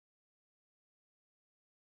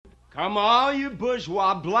Come all you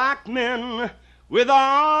bourgeois black men with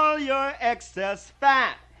all your excess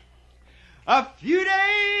fat. A few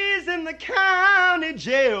days in the county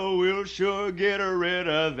jail will sure get rid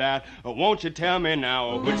of that. Won't you tell me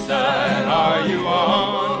now, which side are you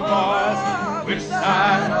on, boys? Which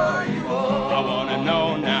side are you on? I want to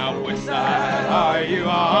know now, which side are you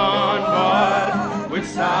on, boys? Which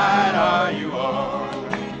side are you on?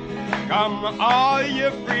 Come all you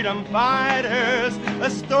freedom fighters, a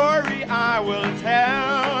story I will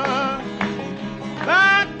tell.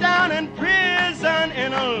 Back down in prison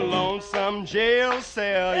in a lonesome jail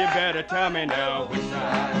cell. You better tell me now, which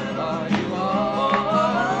side are you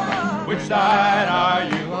on? Which side are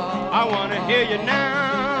you on? I want to hear you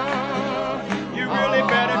now. You really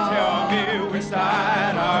better tell me, which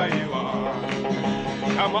side are you on?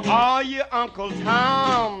 Come all you Uncle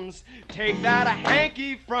Toms, take that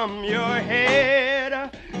hanky from your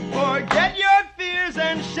head. Forget your fears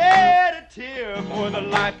and shed a tear for the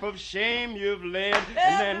life of shame you've led.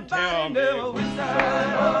 And then tell me, which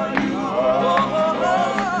side are you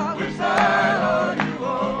on? Which side are you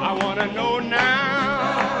on? I want to know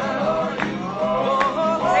now.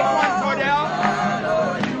 Take one, Cordell.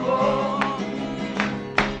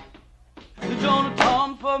 You're gonna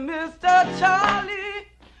come for Mr. Charlie.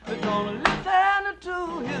 We're gonna listen to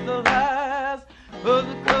his advice. For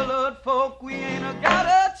the colored folk, we ain't got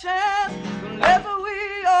a chance unless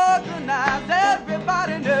we organize.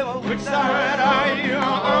 Everybody know which side are you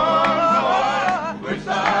on, boy? Which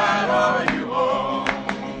side are you on?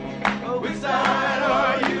 Which side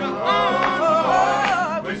are you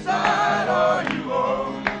on, boy? Which side are you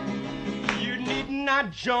on? You need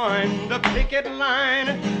not join the picket line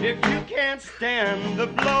if you can't stand the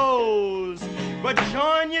blows. But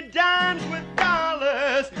join your dimes with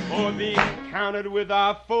dollars or be counted with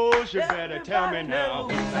our foes. You better tell me now,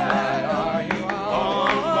 which side are you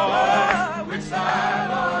on, boy? Which side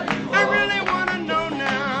are you on? I really want to know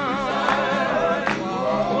now.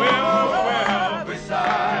 Well, which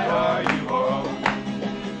side are you on?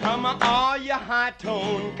 Come on, all you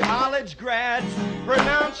high-toned college grads,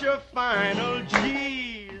 pronounce your final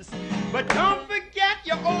G's. But don't forget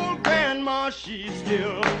your old grandma, she's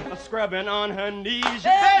still scrubbing on her knees. You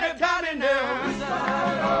better tell me now, which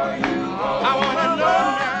side are you on? I want to know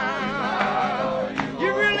now. You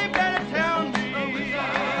really better tell me.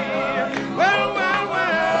 Well,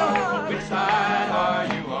 which side are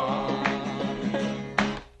you on?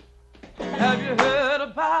 Have you heard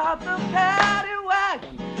about the paddy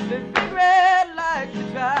wagon, the big red light to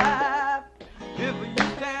drive? If you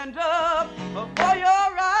stand up for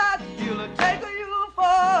your rights, he'll take you for a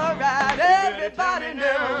ride. Everybody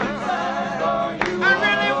knows which side are you on? I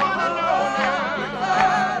really want to know now. Which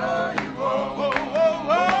side are you on? Whoa, whoa,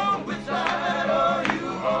 whoa. Which side are you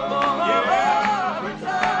on? Yeah. Which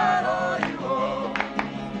side are you on?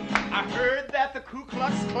 I heard that the Ku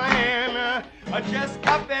Klux Klan just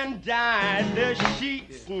up and dyed their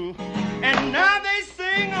sheets, and now they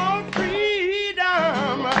sing on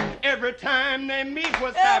freedom every time they meet.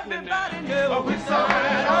 What's happening now? Everybody knows Which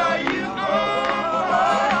side are you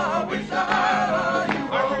on? Which side are you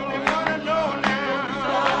on? I really